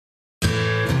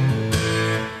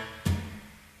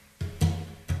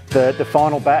The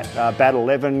final bat, bat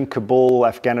 11, Kabul,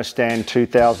 Afghanistan,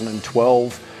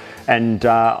 2012. And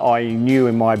I knew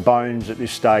in my bones at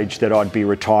this stage that I'd be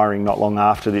retiring not long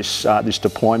after this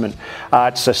deployment.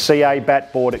 It's a CA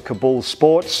bat bought at Kabul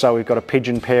Sports, so we've got a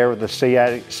pigeon pair of the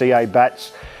CA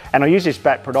bats. And I use this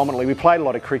bat predominantly. We played a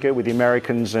lot of cricket with the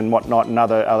Americans and whatnot and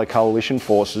other coalition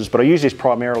forces, but I use this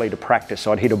primarily to practice.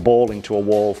 So I'd hit a ball into a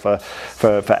wall for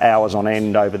hours on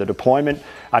end over the deployment,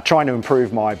 trying to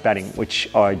improve my batting,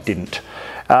 which I didn't.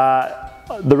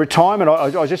 The retirement, I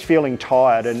was just feeling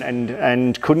tired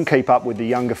and couldn't keep up with the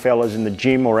younger fellas in the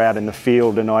gym or out in the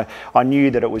field, and I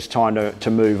knew that it was time to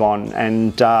move on.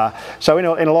 And so in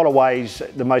a lot of ways,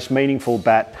 the most meaningful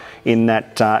bat in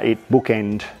that it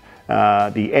bookend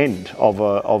the end of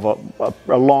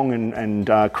a long and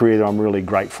career that I'm really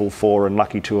grateful for and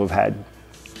lucky to have had.